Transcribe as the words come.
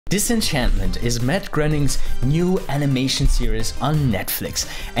Disenchantment is Matt Groening's new animation series on Netflix,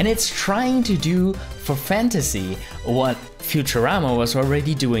 and it's trying to do for fantasy what Futurama was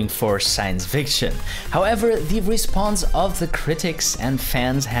already doing for science fiction. However, the response of the critics and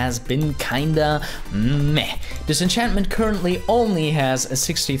fans has been kinda meh. Disenchantment currently only has a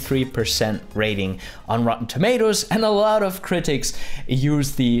 63% rating on Rotten Tomatoes, and a lot of critics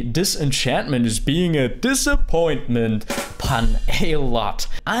use the Disenchantment as being a disappointment pun a lot.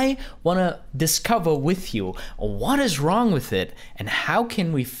 I wanna discover with you what is wrong with it and how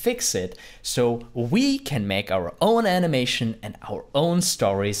can we fix it so we can make our own animation and our own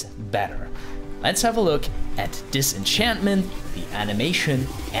stories better. Let's have a look at Disenchantment, the animation,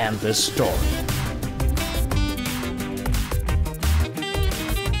 and the story.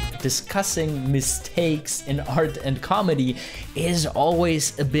 Discussing mistakes in art and comedy is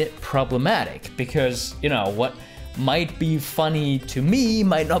always a bit problematic because, you know, what might be funny to me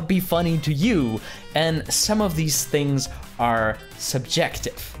might not be funny to you, and some of these things are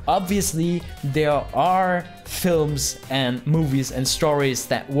subjective. Obviously, there are films and movies and stories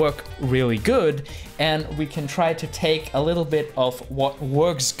that work really good, and we can try to take a little bit of what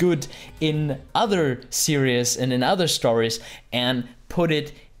works good in other series and in other stories and put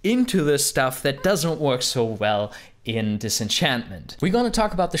it into the stuff that doesn't work so well in Disenchantment. We're going to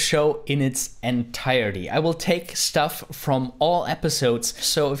talk about the show in its entirety. I will take stuff from all episodes,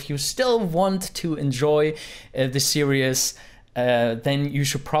 so if you still want to enjoy the series, then you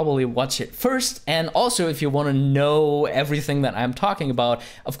should probably watch it first. And also, if you want to know everything that I'm talking about,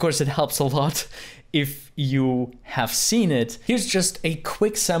 of course it helps a lot if you have seen it. Here's just a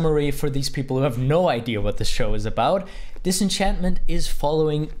quick summary for these people who have no idea what the show is about. Disenchantment is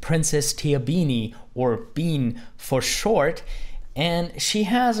following Princess Tiabini, or Bean for short, and she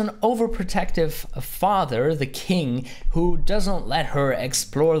has an overprotective father, the king, who doesn't let her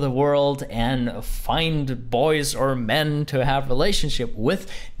explore the world and find boys or men to have relationship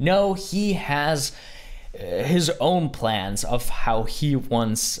with. No, he has his own plans of how he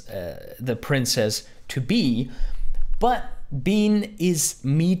wants the princess to be, but Bean is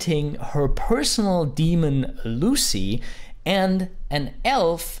meeting her personal demon Lucy and an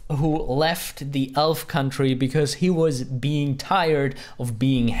elf who left the elf country because he was being tired of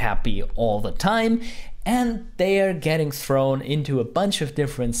being happy all the time, and they are getting thrown into a bunch of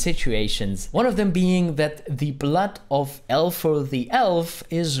different situations. One of them being that the blood of Elfur the elf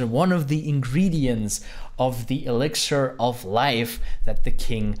is one of the ingredients of the elixir of life that the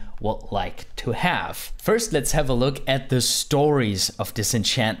king would like to have. First, let's have a look at the stories of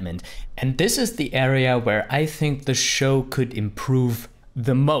Disenchantment. And this is the area where I think the show could improve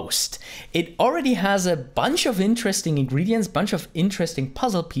the most. It already has a bunch of interesting ingredients, bunch of interesting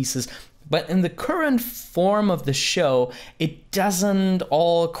puzzle pieces, but in the current form of the show, it doesn't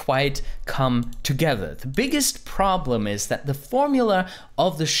all quite come together. The biggest problem is that the formula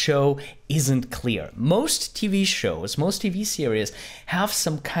of the show isn't clear. Most TV shows, most TV series have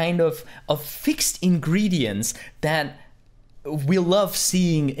some kind of fixed ingredients that we love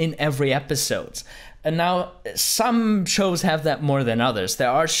seeing in every episode. And now, some shows have that more than others.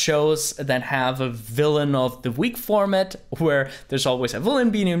 There are shows that have a villain of the week format, where there's always a villain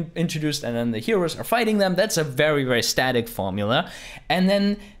being introduced and then the heroes are fighting them. That's a very, very static formula. And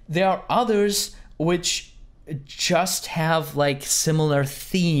then there are others which just have like similar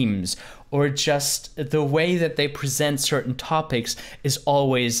themes, or just the way that they present certain topics is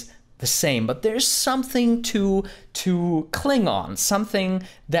always the same, but there's something to cling on, something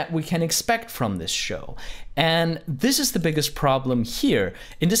that we can expect from this show. And this is the biggest problem here.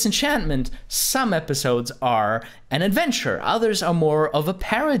 In Disenchantment, some episodes are an adventure, others are more of a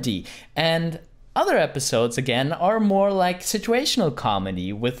parody, and other episodes, again, are more like situational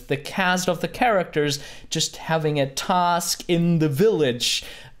comedy, with the cast of the characters just having a task in the village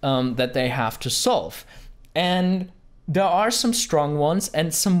that they have to solve. And there are some strong ones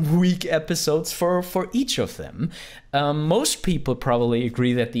and some weak episodes for each of them. Most people probably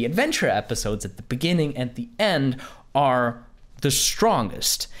agree that the adventure episodes at the beginning and the end are the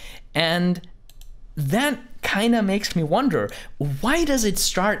strongest. And that kind of makes me wonder, why does it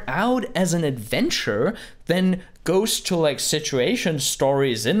start out as an adventure, then goes to like situation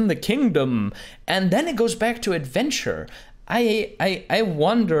stories in the kingdom, and then it goes back to adventure? I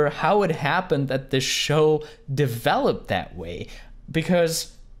wonder how it happened that this show developed that way,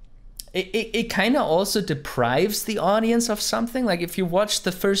 because it kind of also deprives the audience of something. Like if you watch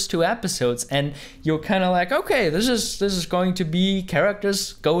the first 2 episodes and you're kind of like, okay, this is going to be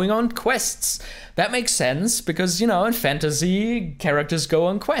characters going on quests. That makes sense because, you know, in fantasy, characters go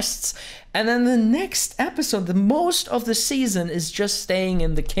on quests. And then the next episode, the most of the season is just staying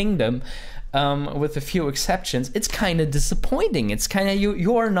in the kingdom, with a few exceptions. It's kind of disappointing. It's kind of,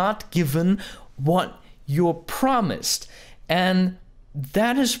 you're not given what you're promised. And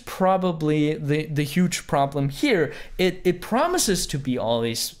that is probably the huge problem here. It promises to be all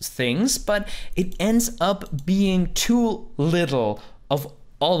these things, but it ends up being too little of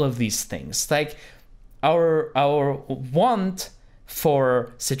all of these things. Like our want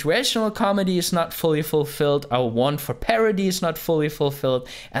for situational comedy is not fully fulfilled, our want for parody is not fully fulfilled,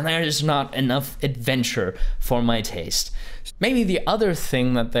 and there is not enough adventure for my taste. Maybe the other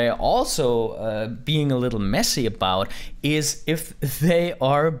thing that they're also being a little messy about is if they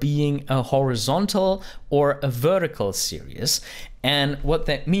are being a horizontal or a vertical series. And what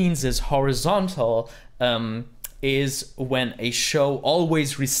that means is horizontal is when a show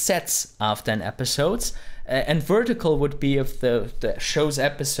always resets after an episode, and vertical would be if the show's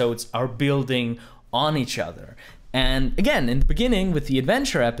episodes are building on each other. And again, in the beginning with the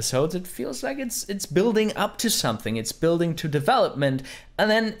adventure episodes, it feels like it's building up to something, it's building to development, and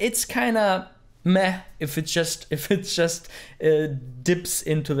then it's kind of meh if it just dips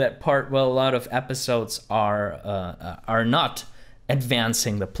into that part where a lot of episodes are not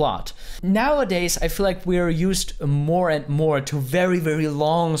advancing the plot. Nowadays, I feel like we're used more and more to very, very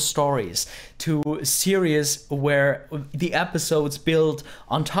long stories, to series where the episodes build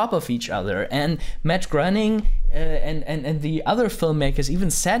on top of each other. And Matt Groening and the other filmmakers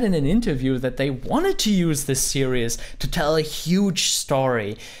even said in an interview that they wanted to use this series to tell a huge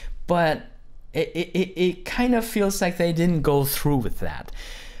story, but it kind of feels like they didn't go through with that.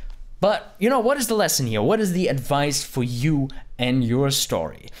 But, you know, what is the lesson here? What is the advice for you and your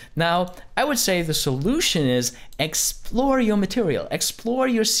story? Now, I would say the solution is explore your material, explore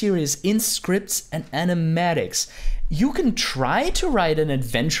your series in scripts and animatics. You can try to write an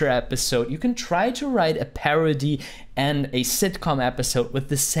adventure episode, you can try to write a parody and a sitcom episode with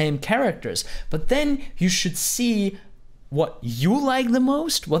the same characters, but then you should see what you like the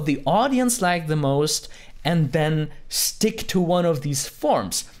most, what the audience like the most, and then stick to one of these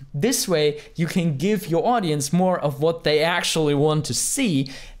forms. This way, you can give your audience more of what they actually want to see,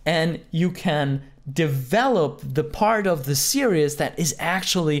 and you can develop the part of the series that is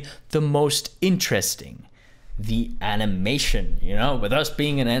actually the most interesting. The animation, you know, with us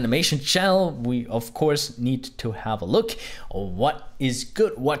being an animation channel, we of course need to have a look at what is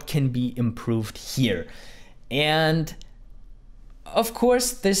good, what can be improved here. And of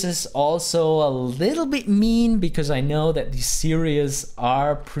course, this is also a little bit mean because I know that these series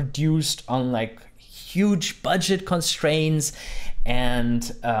are produced on like huge budget constraints, and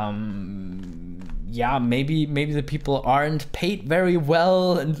yeah, maybe the people aren't paid very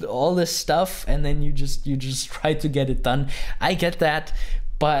well and all this stuff, and then you just try to get it done. I get that,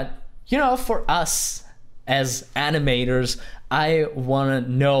 but you know, for us as animators, I want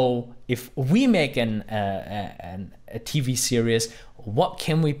to know if we make a TV series, what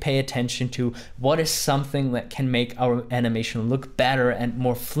can we pay attention to? What is something that can make our animation look better and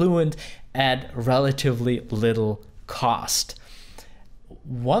more fluent at relatively little cost?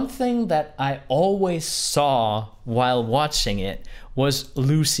 One thing that I always saw while watching it was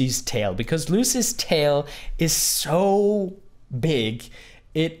Lucy's tail, because Lucy's tail is so big,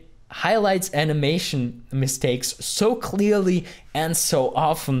 it highlights animation mistakes so clearly and so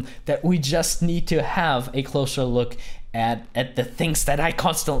often that we just need to have a closer look at the things that I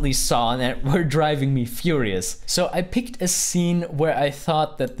constantly saw and that were driving me furious. So I picked a scene where I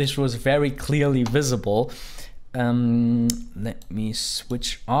thought that this was very clearly visible. Let me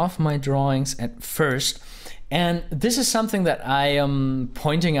switch off my drawings at first. And this is something that I am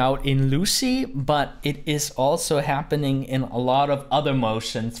pointing out in Lucy, but it is also happening in a lot of other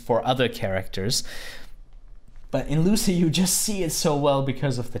motions for other characters. But in Lucy, you just see it so well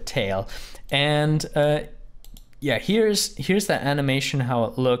because of the tail. And yeah, here's that animation, how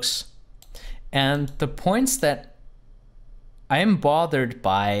it looks. And the points that I am bothered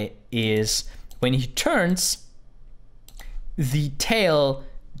by is when he turns, the tail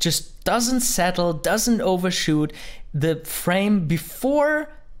just doesn't settle, doesn't overshoot. The frame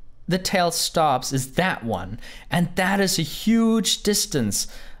before the tail stops is that one, and that is a huge distance.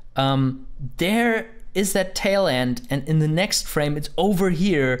 There is that tail end, and in the next frame it's over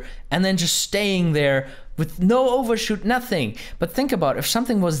here and then just staying there with no overshoot, nothing. But think about if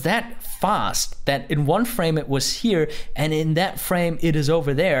something was that fast, that in one frame it was here and in that frame it is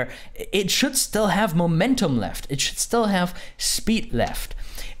over there, it should still have momentum left. It should still have speed left.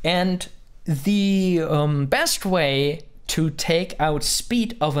 And the best way to take out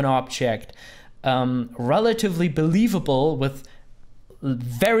speed of an object relatively believable with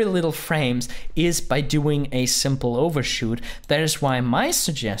very little frames is by doing a simple overshoot. That is why my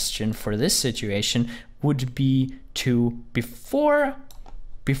suggestion for this situation would be to, before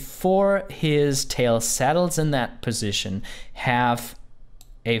his tail settles in that position, have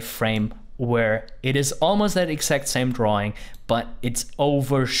a frame where it is almost that exact same drawing, but it's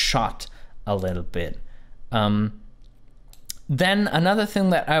overshot a little bit. Then another thing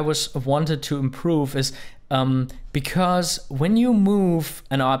that I wanted to improve is because when you move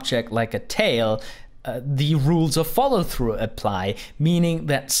an object like a tail, the rules of follow-through apply, meaning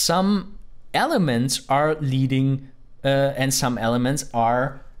that some elements are leading and some elements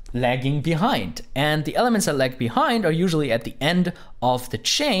are lagging behind. And the elements that lag behind are usually at the end of the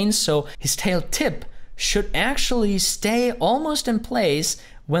chain, so his tail tip should actually stay almost in place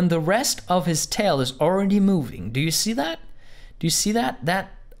when the rest of his tail is already moving. Do you see that? Do you see that?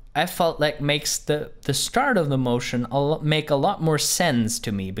 That I felt like makes the start of the motion make a lot more sense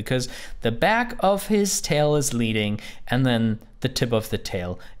to me, because the back of his tail is leading and then the tip of the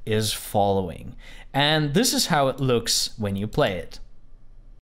tail is following. And this is how it looks when you play it.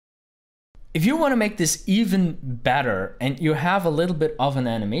 If you want to make this even better and you have a little bit of an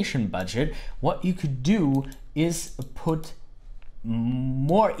animation budget, what you could do is put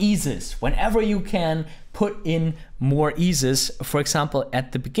more eases. Whenever you can, put in more eases. For example,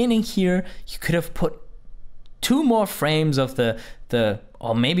 at the beginning here, you could have put 2 more frames of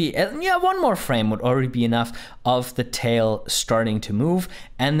or maybe, yeah, 1 more frame would already be enough of the tail starting to move.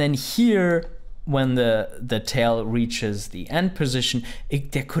 And then here, when the tail reaches the end position,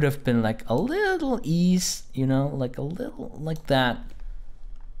 there could have been like a little ease, you know, like a little like that,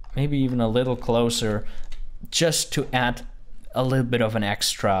 maybe even a little closer, just to add a little bit of an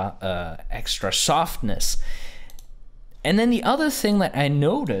extra softness. And then the other thing that I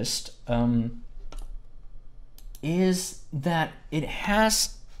noticed is that it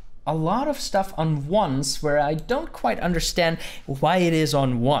has a lot of stuff on ones where I don't quite understand why it is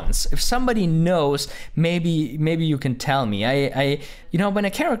on ones. If somebody knows, maybe you can tell me. You know, when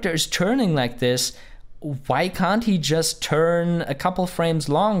a character is turning like this, why can't he just turn a couple frames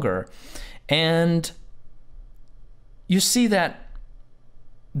longer? And you see that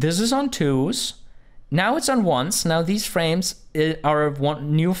this is on 2s. Now it's on 1s. Now these frames are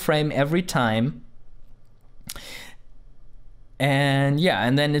one new frame every time. And yeah,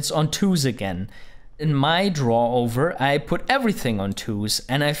 and then it's on 2s again. In my draw over, I put everything on 2s,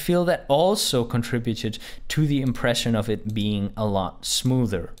 and I feel that also contributed to the impression of it being a lot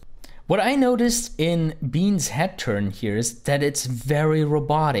smoother. What I noticed in Bean's head turn here is that it's very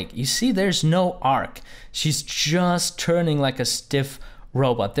robotic. You see, there's no arc. She's just turning like a stiff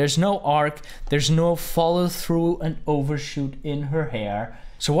robot. There's no arc, there's no follow through and overshoot in her hair.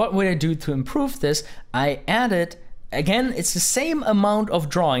 So what would I do to improve this? I added, again, it's the same amount of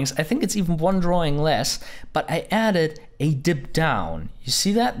drawings. I think it's even 1 drawing less, but I added a dip down. You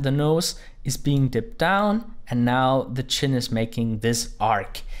see that? The nose is being dipped down, and now the chin is making this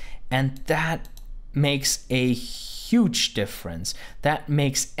arc. And that makes a huge difference. That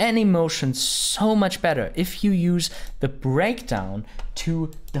makes any motion so much better if you use the breakdown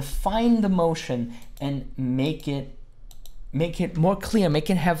to define the motion and make it more clear, make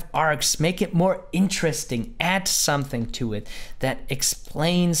it have arcs, make it more interesting, add something to it that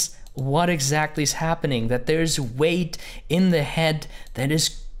explains what exactly is happening, that there's weight in the head that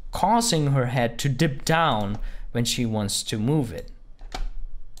is causing her head to dip down when she wants to move it.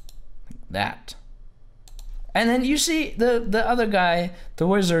 That. And then you see the other guy, the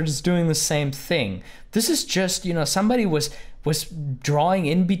wizard, is doing the same thing. This is just, you know, somebody was drawing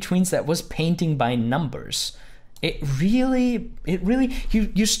in betweens, that was painting by numbers. It really,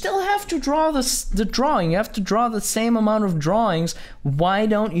 you still have to draw the drawing. You have to draw the same amount of drawings. Why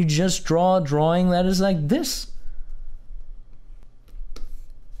don't you just draw a drawing that is like this?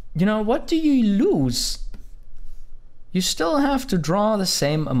 You know, what do you lose? You still have to draw the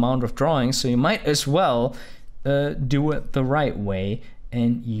same amount of drawings, so you might as well do it the right way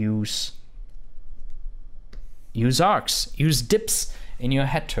and use arcs, use dips in your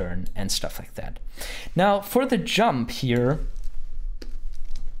head turn and stuff like that. Now for the jump here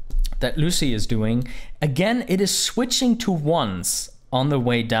that Lucy is doing, again, it is switching to 1s on the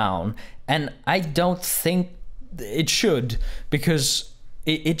way down, And I don't think it should, because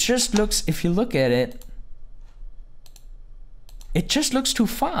it just looks, if you look at it, it just looks too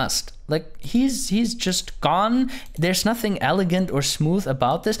fast. Like he's just gone. There's nothing elegant or smooth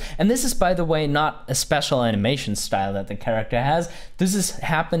about this. And this is, by the way, not a special animation style that the character has. This is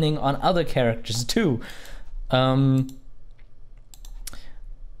happening on other characters too.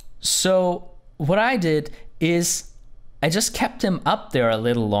 So what I did is I just kept him up there a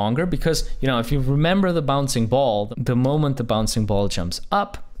little longer, because, you know, if you remember the bouncing ball, the moment the bouncing ball jumps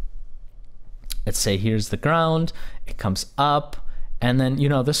up, let's say here's the ground, it comes up, and then, you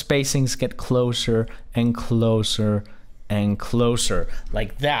know, the spacings get closer and closer and closer,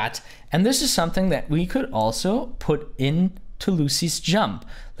 like that. And this is something that we could also put into Lucy's jump.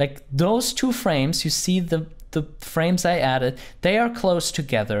 Like those two frames, you see the frames I added, they are close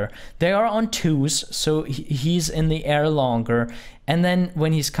together. They are on twos, so he's in the air longer. And then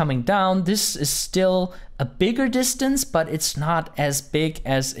when he's coming down, this is still a bigger distance, but it's not as big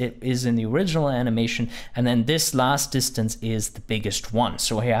as it is in the original animation. And then this last distance is the biggest one.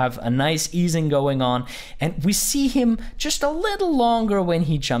 So we have a nice easing going on, and we see him just a little longer when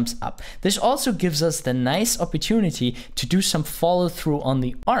he jumps up. This also gives us the nice opportunity to do some follow through on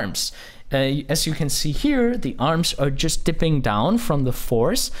the arms. As you can see here, the arms are just dipping down from the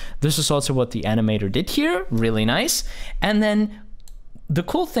force. This is also what the animator did here, really nice. And then the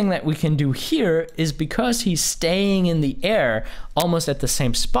cool thing that we can do here is, because he's staying in the air almost at the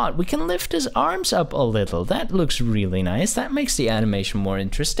same spot, we can lift his arms up a little. That looks really nice. That makes the animation more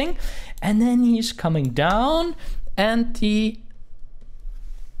interesting. And then he's coming down, and the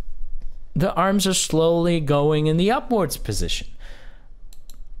arms are slowly going in the upwards position.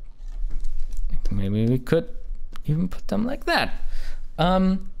 Maybe we could even put them like that.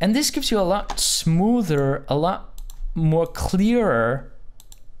 And this gives you a lot smoother, a lot more clearer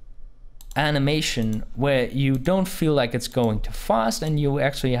animation, where you don't feel like it's going too fast, and you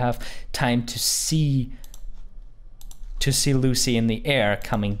actually have time to see Lucy in the air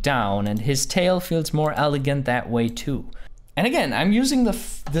coming down, and his tail feels more elegant that way too. And again, I'm using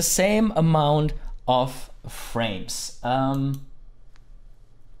the same amount of frames. I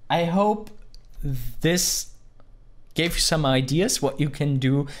hope this gave you some ideas what you can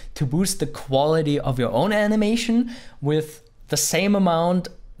do to boost the quality of your own animation with the same amount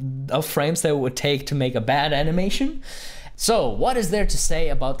of frames that it would take to make a bad animation. So what is there to say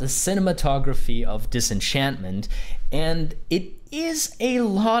about the cinematography of Disenchantment? And it is a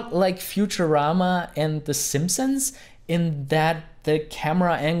lot like Futurama and The Simpsons, in that the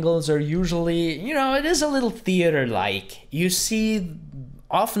camera angles are usually, you know, it is a little theater-like.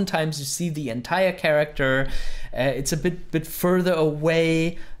 Oftentimes you see the entire character, it's a bit further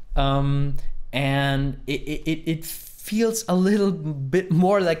away, and it feels a little bit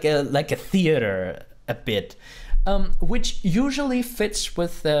more like a theater a bit, which usually fits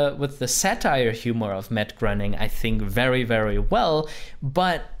with the satire humor of Matt Groening, I think, very, very well.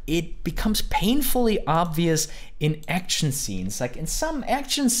 But it becomes painfully obvious in action scenes. Like in some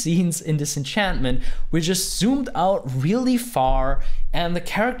action scenes in Disenchantment, we just zoomed out really far, and the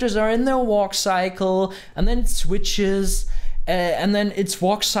characters are in their walk cycle, and then it switches, and then it's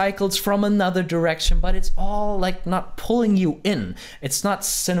walk cycles from another direction, but it's all like not pulling you in. It's not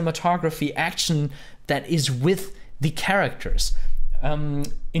cinematography action that is with the characters.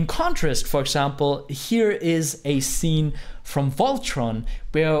 In contrast, for example, here is a scene from Voltron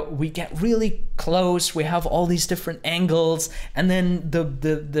where we get really close, we have all these different angles, and then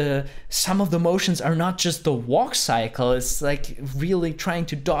the some of the motions are not just the walk cycle, it's like really trying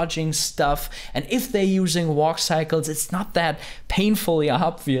to dodging stuff, and if they're using walk cycles, it's not that painfully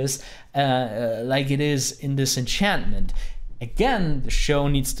obvious like it is in Disenchantment. Again, the show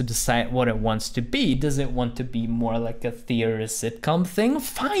needs to decide what it wants to be. Does it want to be more like a theater sitcom thing?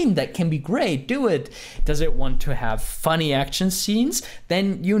 Fine, that can be great, do it. Does it want to have funny action scenes?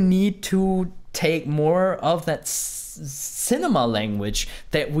 Then you need to take more of that cinema language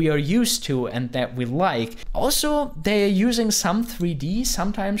that we are used to and that we like. Also, they're using some 3D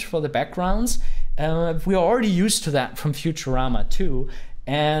sometimes for the backgrounds. We're already used to that from Futurama too.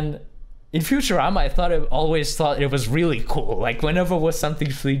 And in Futurama, I always thought it was really cool. Like whenever it was something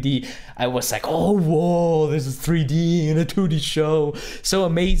 3D, I was like, oh, whoa, this is 3D in a 2D show. So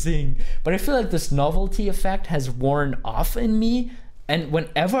amazing. But I feel like this novelty effect has worn off in me. And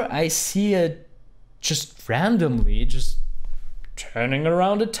whenever I see it just randomly, just turning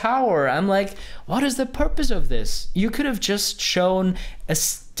around a tower. I'm like, what is the purpose of this? You could have just shown a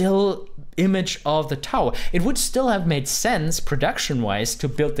still image of the tower. It would still have made sense production-wise to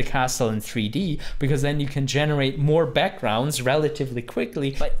build the castle in 3D, because then you can generate more backgrounds relatively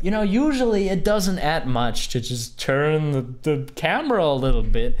quickly. But you know, usually it doesn't add much to just turn the camera a little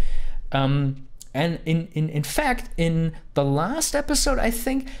bit. And in fact, in the last episode, I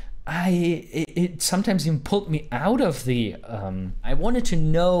think it sometimes even pulled me out of the I wanted to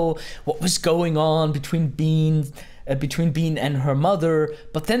know what was going on between Bean and her mother,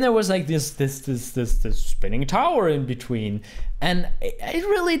 but then there was like this spinning tower in between, and I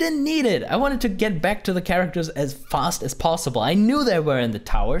really didn't need it. I wanted to get back to the characters as fast as possible. I knew they were in the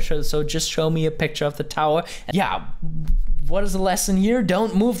tower, so just show me a picture of the tower. And yeah, what is the lesson here?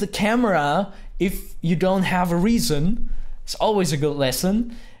 Don't move the camera if you don't have a reason. It's always a good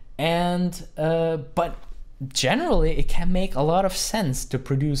lesson. And but generally it can make a lot of sense to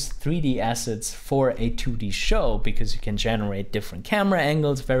produce 3D assets for a 2D show, because you can generate different camera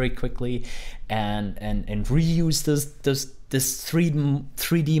angles very quickly and reuse this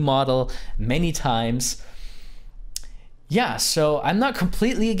 3D model many times. Yeah, so I'm not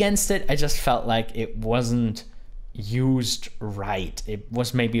completely against it. I just felt like it wasn't used right. It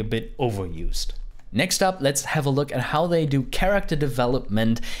was maybe a bit overused. Next up, let's have a look at how they do character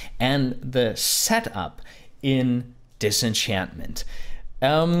development and the setup in Disenchantment.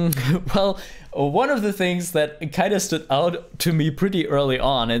 Well, one of the things that kind of stood out to me pretty early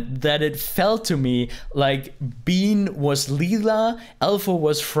on, that it felt to me like Bean was Leela, Alpha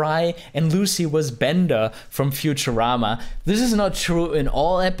was Fry, and Lucy was Bender from Futurama. This is not true in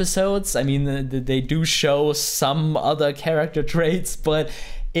all episodes. I mean, they do show some other character traits, but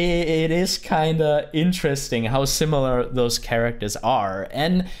it is kind of interesting how similar those characters are.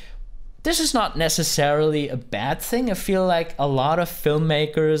 And this is not necessarily a bad thing. I feel like a lot of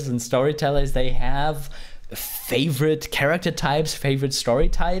filmmakers and storytellers, they have favorite character types, favorite story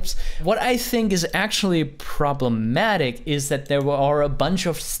types. What I think is actually problematic is that there are a bunch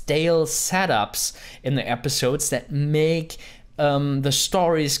of stale setups in the episodes that make the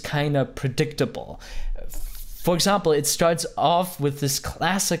stories kind of predictable. For example, it starts off with this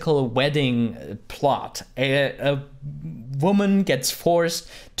classical wedding plot. A woman gets forced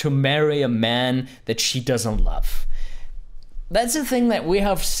to marry a man that she doesn't love. That's a thing that we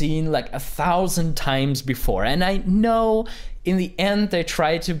have seen like 1,000 times before. And I know in the end they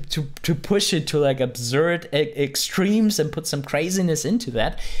try to push it to like absurd extremes and put some craziness into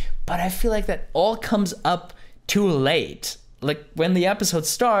that. But I feel like that all comes up too late. Like when the episode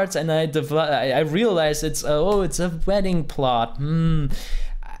starts and I realize it's a wedding plot.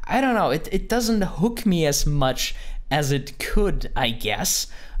 I don't know. It doesn't hook me as much as it could, I guess.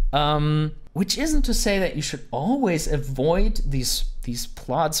 Which isn't to say that you should always avoid these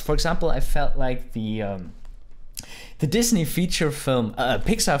plots. For example, I felt like the Disney feature film,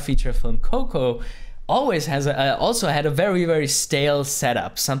 Pixar feature film Coco, always has also had a very, very stale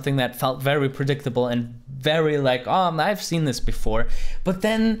setup, something that felt very predictable and very like, oh, I've seen this before. But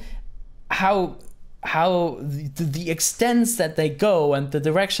then how the extents that they go and the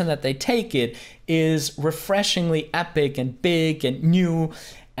direction that they take it is refreshingly epic and big and new.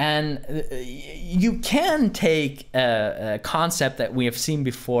 And you can take a concept that we have seen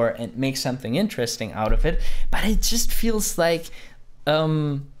before and make something interesting out of it, but it just feels like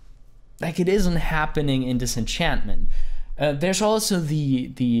it isn't happening in Disenchantment. There's also the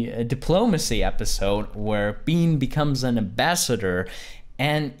diplomacy episode where Bean becomes an ambassador,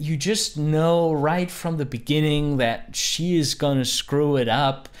 and you just know right from the beginning that she is gonna screw it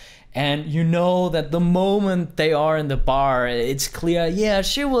up. And you know that the moment they are in the bar, it's clear, yeah,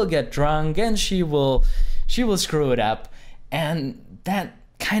 she will get drunk and she will screw it up. And that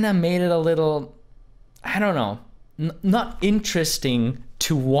kind of made it a little, I don't know, not interesting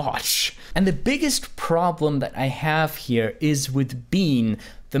to watch. And the biggest problem that I have here is with Bean,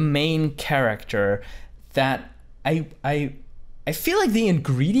 the main character, that I feel like the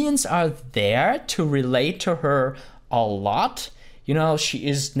ingredients are there to relate to her a lot. You know, she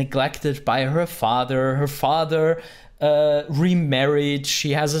is neglected by her father. Her father remarried.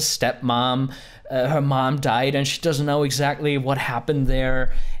 She has a stepmom. Her mom died and she doesn't know exactly what happened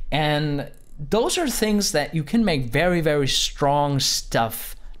there. And those are things that you can make very, very strong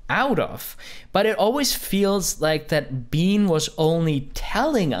stuff out of. But it always feels like that Bean was only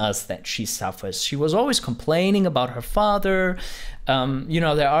telling us that she suffers. She was always complaining about her father. You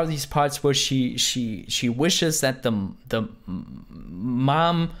know, there are these parts where she wishes that the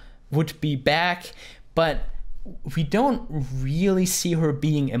mom would be back, but we don't really see her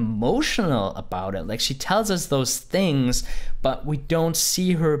being emotional about it. Like, she tells us those things, but we don't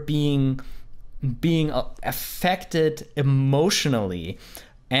see her being affected emotionally.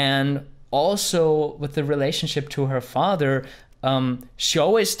 And also with the relationship to her father, she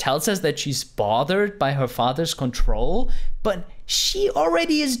always tells us that she's bothered by her father's control, but she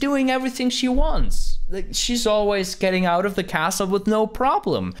already is doing everything she wants. Like, she's always getting out of the castle with no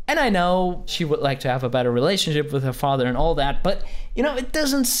problem. And I know she would like to have a better relationship with her father and all that, but you know, it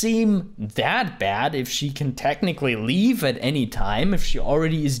doesn't seem that bad if she can technically leave at any time, if she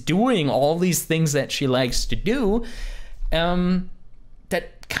already is doing all these things that she likes to do.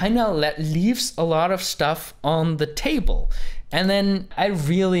 That kind of leaves a lot of stuff on the table. And then I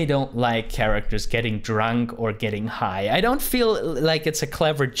really don't like characters getting drunk or getting high. I don't feel like it's a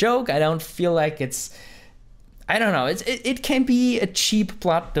clever joke. I don't feel like it's, I don't know, it can be a cheap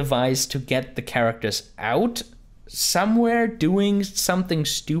plot device to get the characters out somewhere doing something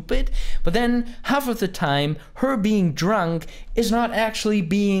stupid. But then half of the time, her being drunk is not actually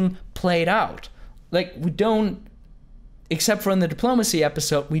being played out. Like, we don't, except for in the diplomacy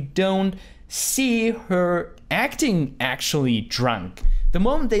episode, we don't see her acting actually drunk. The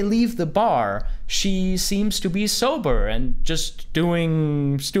moment they leave the bar, she seems to be sober and just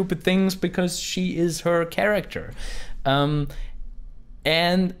doing stupid things because she is her character. And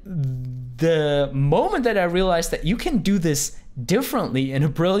the moment that I realized that you can do this differently in a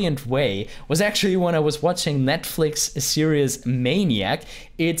brilliant way was actually when I was watching Netflix series Maniac.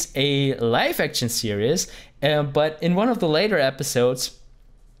 It's a live action series, but in one of the later episodes,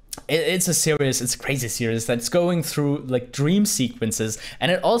 it's a crazy series that's going through like dream sequences, and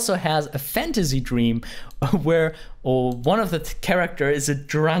it also has a fantasy dream where one of the characters is a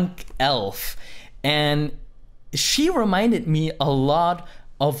drunk elf, and she reminded me a lot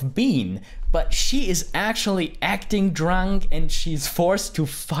of Bean, but she is actually acting drunk and she's forced to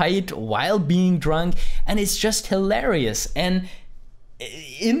fight while being drunk, and it's just hilarious. And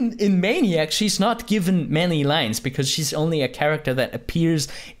in Maniac, she's not given many lines because she's only a character that appears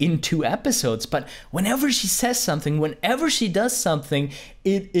in 2 episodes. But whenever she says something, whenever she does something,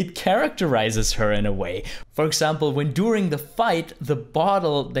 it characterizes her in a way. For example, when during the fight, the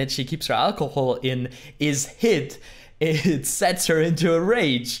bottle that she keeps her alcohol in is hit, it sets her into a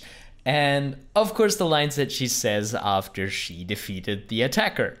rage. And of course, the lines that she says after she defeated the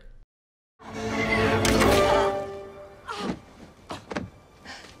attacker.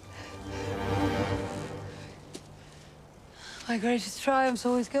 My greatest triumphs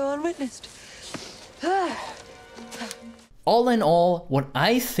always go unwitnessed. All in all, what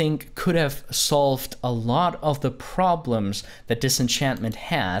I think could have solved a lot of the problems that Disenchantment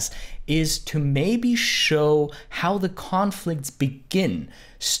has is to maybe show how the conflicts begin,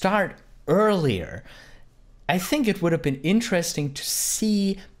 start earlier. I think it would have been interesting to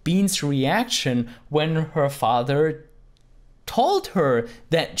see Bean's reaction when her father told her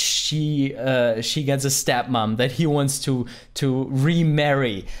that she gets a stepmom, that he wants to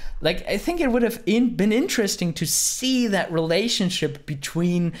remarry. Like, I think it would have been interesting to see that relationship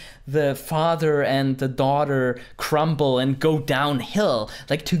between the father and the daughter crumble and go downhill,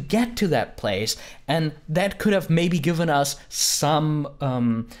 like to get to that place. And that could have maybe given us some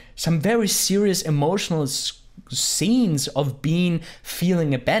very serious emotional scenes of Bean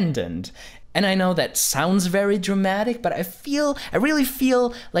feeling abandoned. And I know that sounds very dramatic, but I really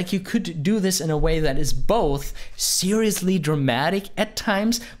feel like you could do this in a way that is both seriously dramatic at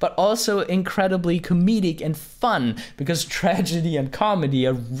times, but also incredibly comedic and fun, because tragedy and comedy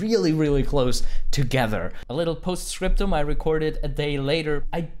are really, really close together. A little postscriptum I recorded a day later.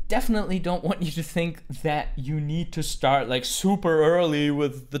 I definitely don't want you to think that you need to start like super early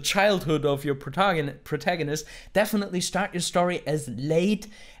with the childhood of your protagonist. Definitely start your story as late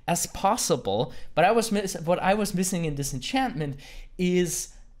as possible, but what I was missing in Disenchantment is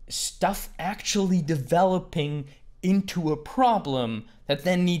stuff actually developing into a problem that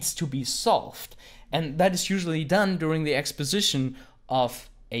then needs to be solved. And that is usually done during the exposition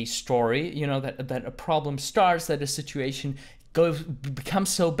of a story, you know, that a problem starts, that a situation becomes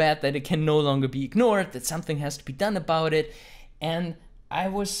so bad that it can no longer be ignored, that something has to be done about it. And I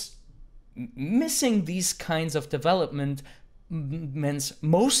was missing these kinds of developments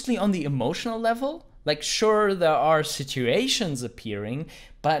mostly on the emotional level. Like, sure, there are situations appearing,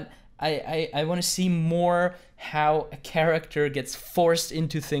 but I want to see more how a character gets forced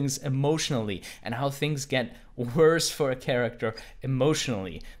into things emotionally and how things get worse for a character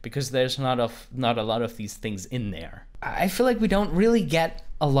emotionally, because there's not a lot of these things in there. I feel like we don't really get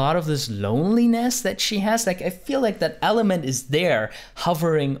a lot of this loneliness that she has. Like, I feel like that element is there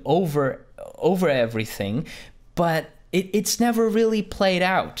hovering over everything, but it's never really played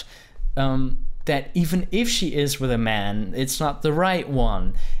out. That even if she is with a man, it's not the right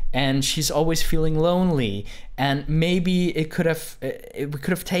one, and she's always feeling lonely. And maybe we could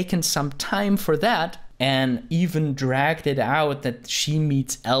have taken some time for that, and even dragged it out that she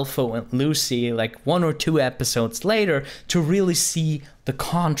meets Elfo and Lucy like 1 or 2 episodes later to really see the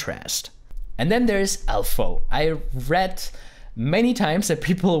contrast. And then there's Elfo. I read many times that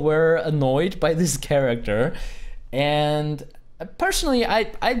people were annoyed by this character, and personally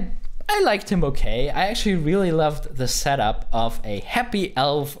I liked him okay. I actually really loved the setup of a happy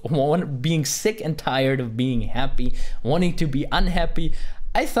elf being sick and tired of being happy, wanting to be unhappy.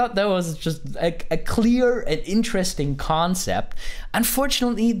 I thought that was just a clear and interesting concept.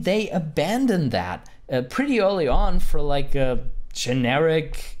 Unfortunately, they abandoned that pretty early on for like a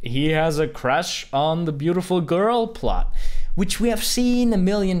generic, he has a crush on the beautiful girl plot, which we have seen a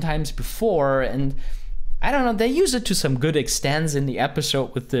million times before. And I don't know, they use it to some good extents in the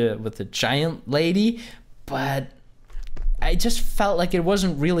episode with the giant lady, but I just felt like it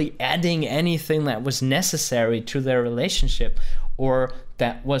wasn't really adding anything that was necessary to their relationship, or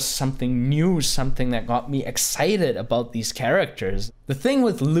that was something new, something that got me excited about these characters. The thing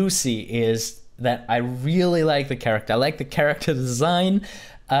with Lucy is that I really like the character. I like the character design.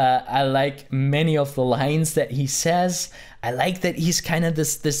 I like many of the lines that he says. I like that he's kind of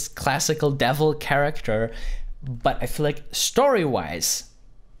this classical devil character, but I feel like story-wise,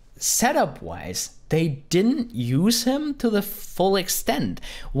 setup-wise, they didn't use him to the full extent.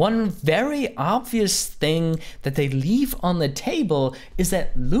 One very obvious thing that they leave on the table is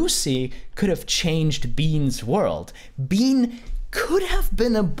that Lucy could have changed Bean's world. Bean could have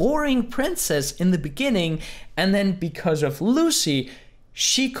been a boring princess in the beginning, and then because of Lucy,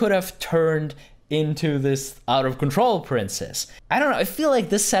 she could have turned into this out-of-control princess. I don't know, I feel like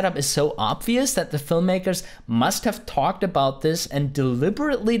this setup is so obvious that the filmmakers must have talked about this and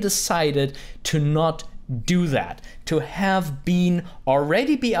deliberately decided to not do that, to have Bean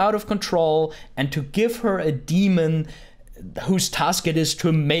already be out of control and to give her a demon whose task it is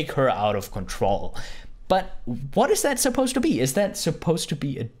to make her out of control. But what is that supposed to be? Is that supposed to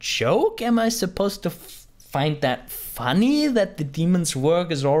be a joke? Am I supposed to find that funny that the demon's work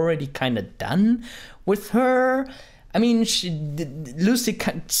is already kind of done with her? I mean, Lucy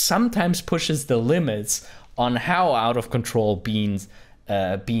sometimes pushes the limits on how out of control Bean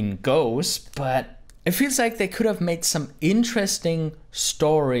goes, but it feels like they could have made some interesting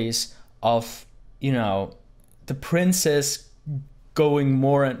stories of, you know, the princess going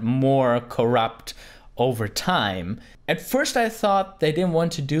more and more corrupt over time. At first I thought they didn't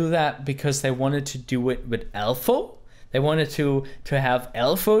want to do that because they wanted to do it with Elfo. They wanted to have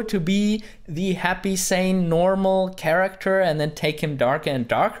Elfo to be the happy, sane, normal character and then take him darker and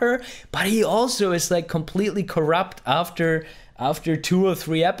darker. But he also is like completely corrupt after 2 or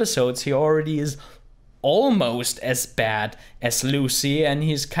 3 episodes. He already is almost as bad as Lucy, and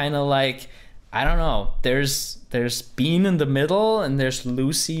he's kind of like, I don't know, there's Bean in the middle, and there's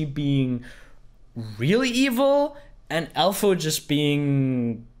Lucy being really evil, and Elfo just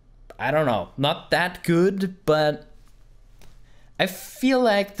being, I don't know, not that good. But I feel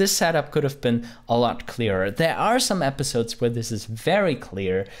like this setup could have been a lot clearer. There are some episodes where this is very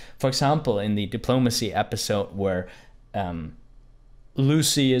clear. For example, in the diplomacy episode where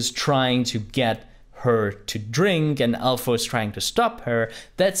Lucy is trying to get her to drink and Elfo is trying to stop her.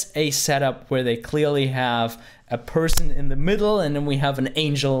 That's a setup where they clearly have a person in the middle, and then we have an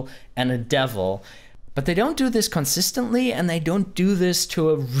angel and a devil. But they don't do this consistently, and they don't do this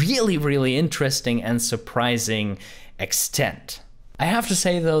to a really, really interesting and surprising extent. I have to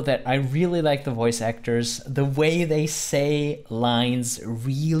say, though, that I really like the voice actors. The way they say lines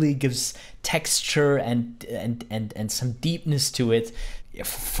really gives texture and some deepness to it.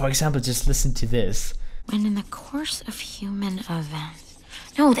 For example, just listen to this. When in the course of human events...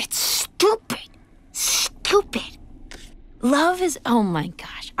 No, that's stupid. Stupid. Love is... Oh my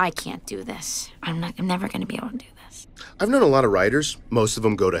gosh, I can't do this. I'm never going to be able to do this. I've known a lot of writers. Most of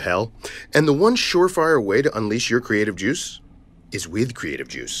them go to hell. And the one surefire way to unleash your creative juice is with creative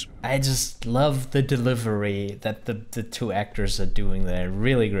juice. I just love the delivery that the 2 actors are doing there.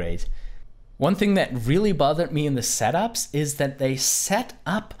 Really great. One thing that really bothered me in the setups is that they set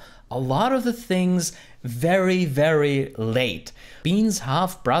up a lot of the things very, very late. Bean's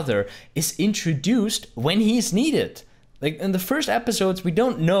half-brother is introduced when he's needed. Like in the first episodes, we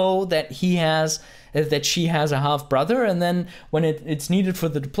don't know that she has a half-brother, and then when it's needed for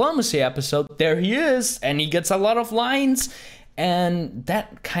the diplomacy episode, there he is, and he gets a lot of lines, and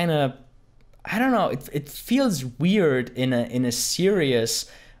that kind of, I don't know, it feels weird in a serious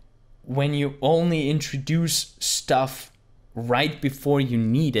when you only introduce stuff right before you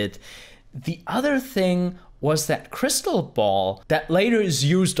need it. The other thing was that crystal ball that later is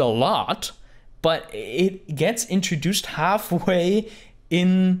used a lot, but it gets introduced halfway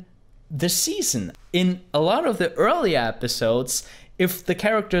in the season. In a lot of the early episodes, if the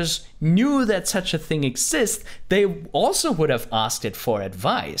characters knew that such a thing exists, they also would have asked it for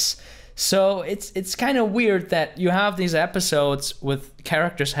advice. So it's kind of weird that you have these episodes with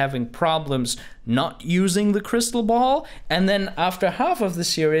characters having problems not using the crystal ball, and then after half of the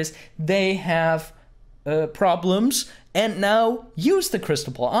series, they have problems and now use the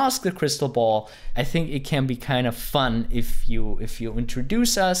crystal ball, ask the crystal ball. I think it can be kind of fun if you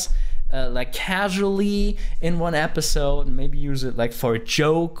introduce us like casually in one episode, maybe use it like for a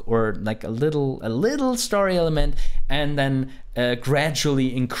joke or like a little story element, and then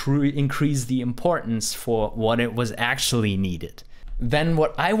gradually increase the importance for what it was actually needed. Then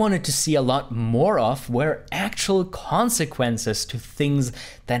what I wanted to see a lot more of were actual consequences to things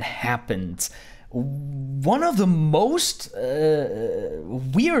that happened. One of the most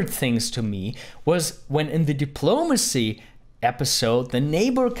weird things to me was when in the diplomacy episode, the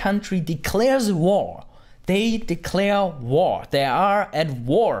neighbor country declares war. They declare war. They are at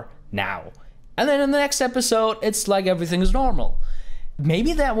war now. And then in the next episode, it's like everything is normal.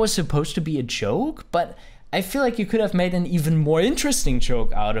 Maybe that was supposed to be a joke, but I feel like you could have made an even more interesting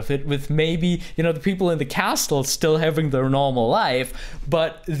joke out of it with maybe, you know, the people in the castle still having their normal life,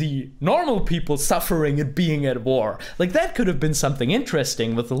 but the normal people suffering and being at war. Like that could have been something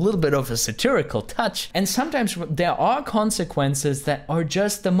interesting with a little bit of a satirical touch. And sometimes there are consequences that are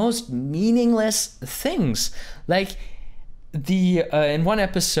just the most meaningless things. Like in one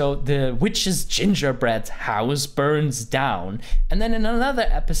episode, the witch's gingerbread house burns down, and then in another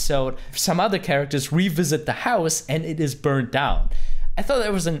episode, some other characters revisit the house and it is burned down. I thought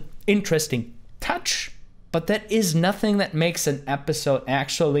that was an interesting touch, but that is nothing that makes an episode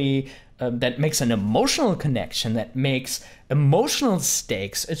actually that makes an emotional connection, that makes emotional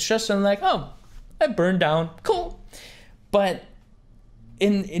stakes. It's just like, oh, I burned down, cool. But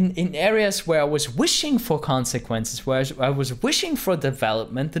in areas where I was wishing for consequences, where I was wishing for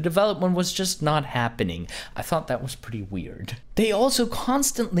development, the development was just not happening. I thought that was pretty weird. They also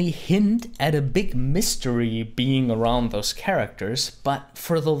constantly hint at a big mystery being around those characters, but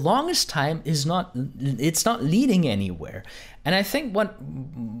for the longest time it's not leading anywhere. And I think what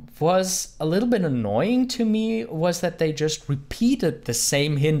was a little bit annoying to me was that they just repeated the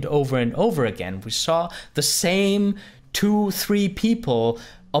same hint over and over again. We saw the same 2-3 people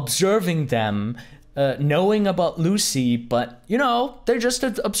observing them, knowing about Lucy, but you know, they're just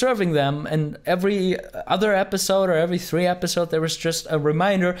observing them, and every other episode or every 3 episodes there was just a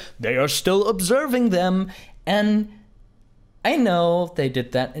reminder they are still observing them. And I know they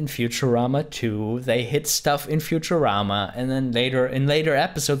did that in Futurama too. They hid stuff in Futurama, and then in later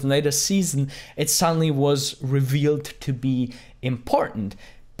episodes, in later season, it suddenly was revealed to be important.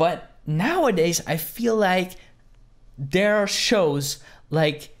 But nowadays I feel like there are shows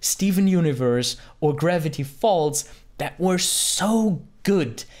like Steven Universe or Gravity Falls that were so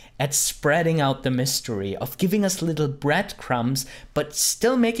good at spreading out the mystery, of giving us little breadcrumbs, but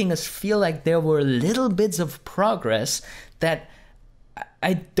still making us feel like there were little bits of progress, that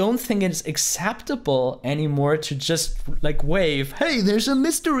I don't think it's acceptable anymore to just like wave, hey, there's a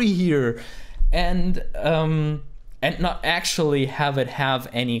mystery here, and not actually have it have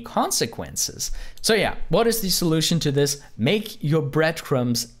any consequences. So yeah, what is the solution to this? Make your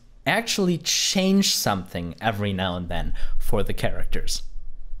breadcrumbs actually change something every now and then for the characters.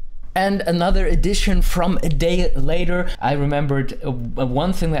 And another addition from a day later, I remembered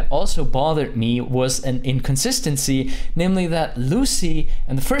one thing that also bothered me was an inconsistency, namely that Lucy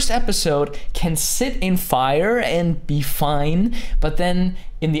in the first episode can sit in fire and be fine, but then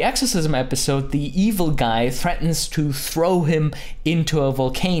in the exorcism episode, the evil guy threatens to throw him into a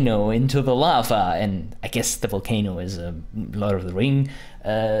volcano, into the lava, and I guess the volcano is a Lord of the Ring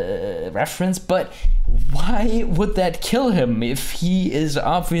reference, but why would that kill him if he is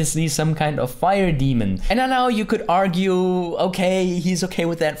obviously some kind of fire demon? And I know you could argue, okay, he's okay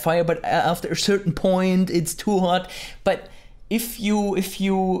with that fire, but after a certain point it's too hot. But if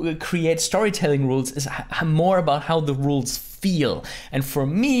you create storytelling rules, it's more about how the rules feel. And for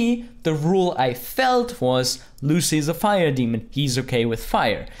me, the rule I felt was Lucy's a fire demon, he's okay with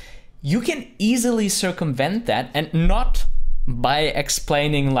fire. You can easily circumvent that, and not by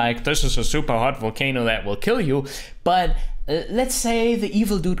explaining like this is a super hot volcano that will kill you, but Let's say the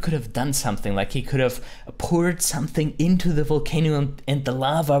evil dude could have done something, like he could have poured something into the volcano and the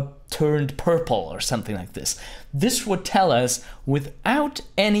lava turned purple or something like this. This would tell us without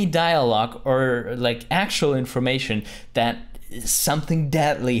any dialogue or like actual information that something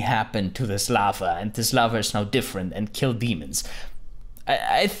deadly happened to this lava and this lava is now different and kill demons.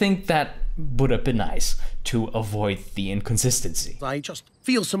 I think that would have been nice to avoid the inconsistency. I just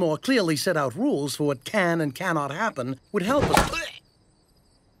feel some more clearly set out rules for what can and cannot happen would help us.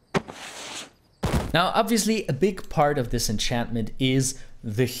 Now, obviously, a big part of Disenchantment is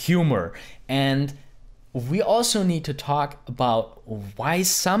the humor, and we also need to talk about why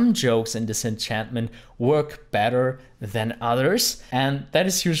some jokes in Disenchantment work better than others, and that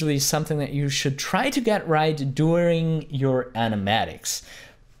is usually something that you should try to get right during your animatics.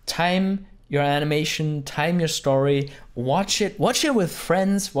 Time your animation, time your story, watch it with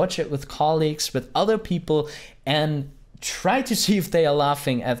friends, watch it with colleagues, with other people, and try to see if they are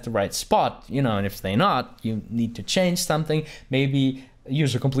laughing at the right spot, you know, and if they're not, you need to change something, maybe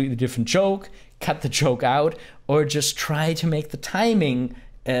use a completely different joke, cut the joke out, or just try to make the timing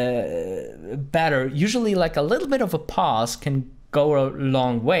better. Usually like a little bit of a pause can go a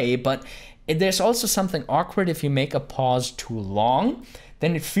long way, but there's also something awkward if you make a pause too long.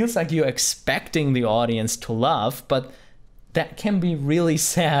 Then it feels like you're expecting the audience to laugh, but that can be really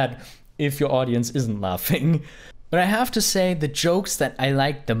sad if your audience isn't laughing. But I have to say, the jokes that I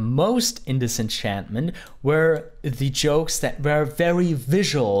liked the most in Disenchantment were the jokes that were very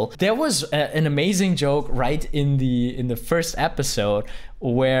visual. There was an amazing joke right in the first episode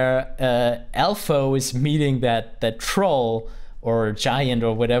where Elfo is meeting that troll or giant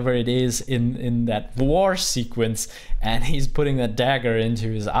or whatever it is in that war sequence, and he's putting that dagger into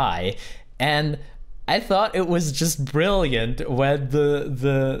his eye. And I thought it was just brilliant when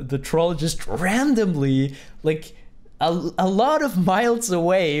the troll just randomly, like a lot of miles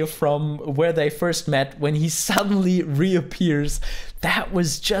away from where they first met, when he suddenly reappears. That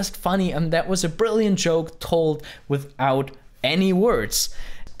was just funny, and that was a brilliant joke told without any words.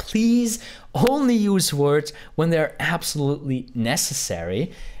 Please only use words when they're absolutely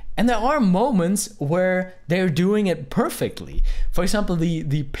necessary. And there are moments where they're doing it perfectly. For example,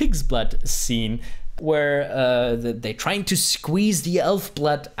 the pig's blood scene, where they're trying to squeeze the elf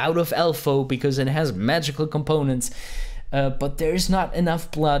blood out of Elfo because it has magical components, but there's not enough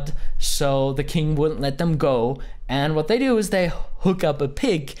blood, so the king wouldn't let them go. And what they do is they hook up a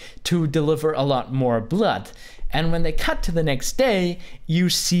pig to deliver a lot more blood. And when they cut to the next day, you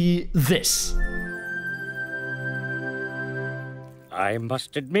see this. I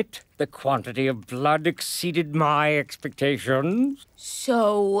must admit, the quantity of blood exceeded my expectations.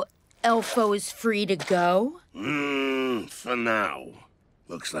 So, Elfo is free to go? For now.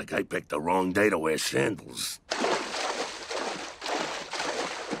 Looks like I picked the wrong day to wear sandals.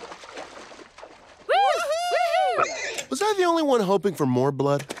 Was I the only one hoping for more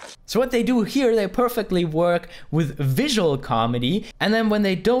blood? So what they do here, they perfectly work with visual comedy, and then when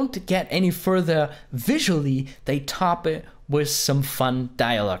they don't get any further visually, they top it with some fun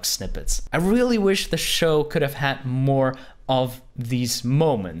dialogue snippets. I really wish the show could have had more of these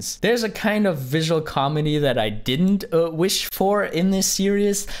moments. There's a kind of visual comedy that I didn't wish for in this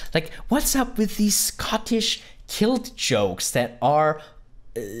series. Like, what's up with these Scottish kilt jokes that are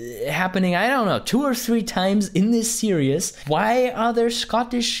happening, I don't know, 2 or 3 times in this series? Why are there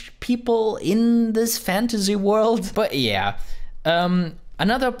Scottish people in this fantasy world? But yeah,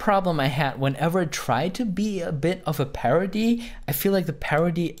 another problem I had whenever it tried to be a bit of a parody, I feel like the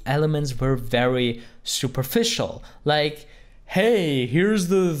parody elements were very superficial. Like, hey, here's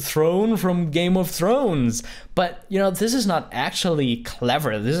the throne from Game of Thrones. But, you know, this is not actually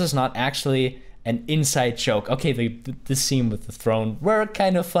clever. This is not actually an inside joke. Okay, the scene with the throne were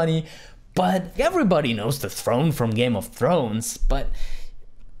kind of funny, but everybody knows the throne from Game of Thrones, but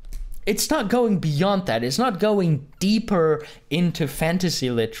it's not going beyond that. It's not going deeper into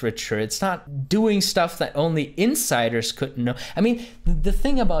fantasy literature. It's not doing stuff that only insiders could know. I mean, the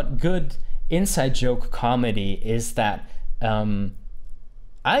thing about good inside joke comedy is that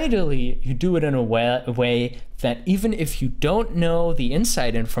ideally, you do it in a way that even if you don't know the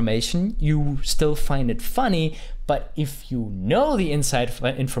inside information, you still find it funny. But if you know the inside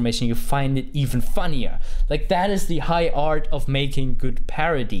information, you find it even funnier. Like, that is the high art of making good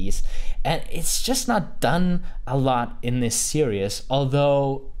parodies. And it's just not done a lot in this series,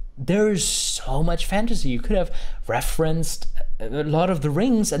 although there's so much fantasy. You could have referenced a lot of the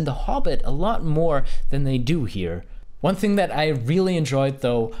Rings and the Hobbit a lot more than they do here. One thing that I really enjoyed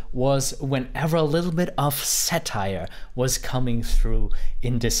though was whenever a little bit of satire was coming through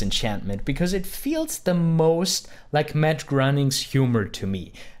in Disenchantment, because it feels the most like Matt Groening's humor to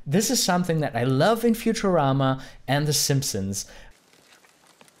me. This is something that I love in Futurama and The Simpsons.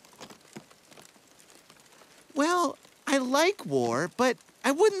 Well, I like war, but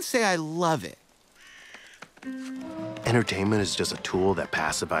I wouldn't say I love it. Entertainment is just a tool that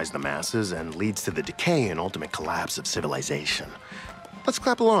pacifies the masses and leads to the decay and ultimate collapse of civilization. Let's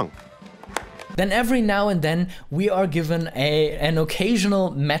clap along. Then every now and then we are given an occasional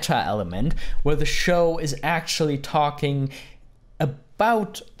meta element where the show is actually talking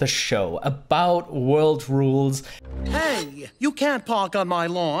about the show, about world rules. Hey, you can't park on my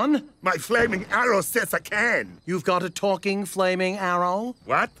lawn. My flaming arrow says I can. You've got a talking flaming arrow?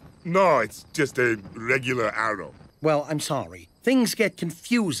 What? No, it's just a regular arrow. Well, I'm sorry. Things get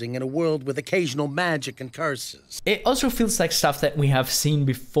confusing in a world with occasional magic and curses. It also feels like stuff that we have seen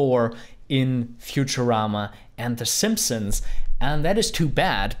before in Futurama and The Simpsons, and that is too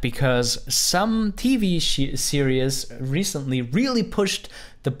bad because some TV series recently really pushed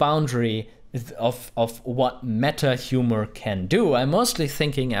the boundary of what meta humor can do. I'm mostly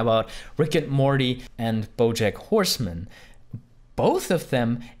thinking about Rick and Morty and BoJack Horseman. Both of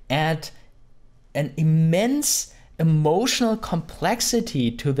them add an immense emotional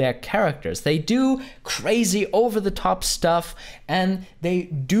complexity to their characters. They do crazy over-the-top stuff, and they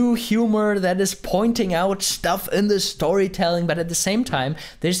do humor that is pointing out stuff in the storytelling, but at the same time,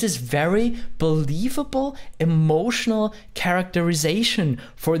 there's this very believable, emotional characterization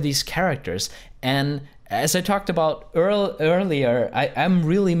for these characters. And as I talked about earlier, I'm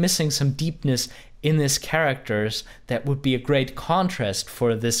really missing some deepness in these characters that would be a great contrast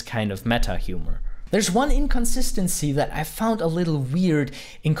for this kind of meta humor. There's one inconsistency that I found a little weird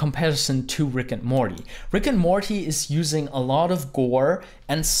in comparison to Rick and Morty. Rick and Morty is using a lot of gore,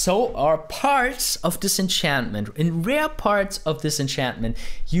 and so are parts of Disenchantment. In rare parts of Disenchantment,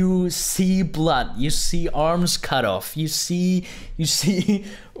 you see blood, you see arms cut off, you see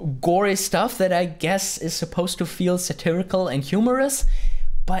gory stuff that I guess is supposed to feel satirical and humorous,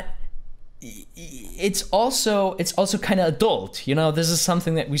 but it's also kind of adult. You know, this is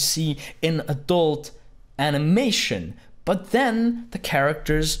something that we see in adult animation, but then the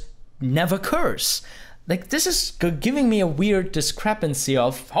characters never curse. Like, this is giving me a weird discrepancy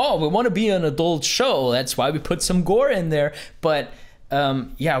of, oh, we want to be an adult show, that's why we put some gore in there, but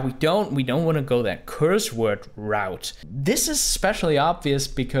yeah, we don't want to go that curse word route. This is especially obvious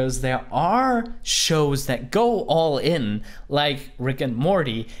because there are shows that go all in, like Rick and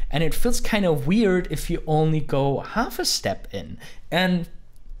Morty, and it feels kind of weird if you only go half a step in. And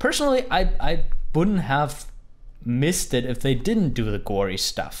personally, I wouldn't have missed it if they didn't do the gory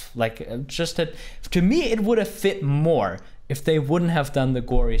stuff. Like, just that, to me, it would have fit more if they wouldn't have done the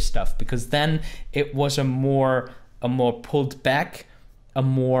gory stuff, because then it was a more pulled back, a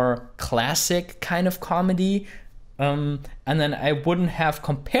more classic kind of comedy, and then I wouldn't have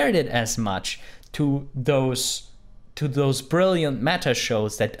compared it as much to those brilliant meta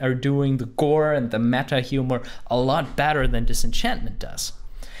shows that are doing the gore and the meta humor a lot better than Disenchantment does.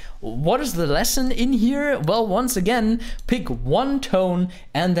 What is the lesson in here? Well, once again, pick one tone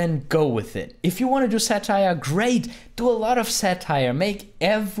and then go with it. If you want to do satire, great, do a lot of satire, make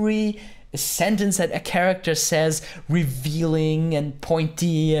every sentence that a character says revealing and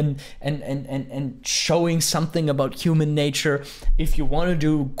pointy and showing something about human nature. If you want to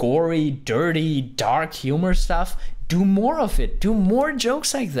do gory, dirty, dark humor stuff, do more of it. Do more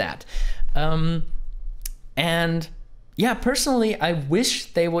jokes like that. And yeah, personally, I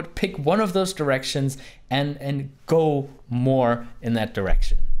wish they would pick one of those directions and go more in that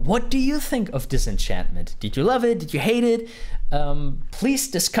direction. What do you think of Disenchantment? Did you love it? Did you hate it? Please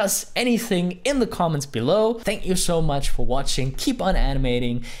discuss anything in the comments below. Thank you so much for watching. Keep on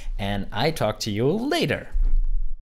animating, and I talk to you later.